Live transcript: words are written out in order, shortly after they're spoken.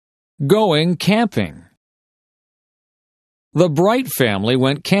Going camping. The Bright family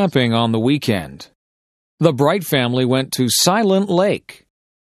went camping on the weekend. The Bright family went to Silent Lake.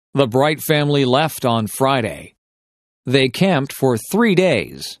 The Bright family left on Friday. They camped for 3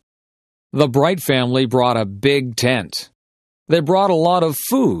 days. The Bright family brought a big tent. They brought a lot of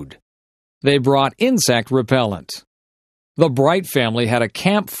food. They brought insect repellent. The Bright family had a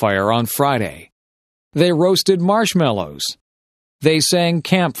campfire on Friday. They roasted marshmallows. They sang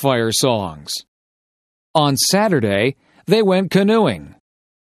campfire songs. On Saturday, they went canoeing.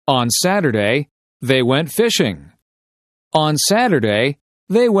 On Saturday, they went fishing. On Saturday,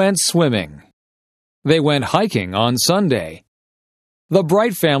 they went swimming. They went hiking on Sunday. The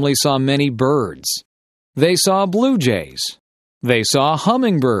Bright family saw many birds. They saw blue jays. They saw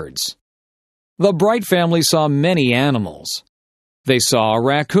hummingbirds. The Bright family saw many animals. They saw a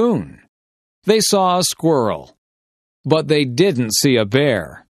raccoon. They saw a squirrel. But they didn't see a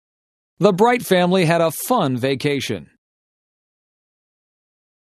bear. The Bright family had a fun vacation.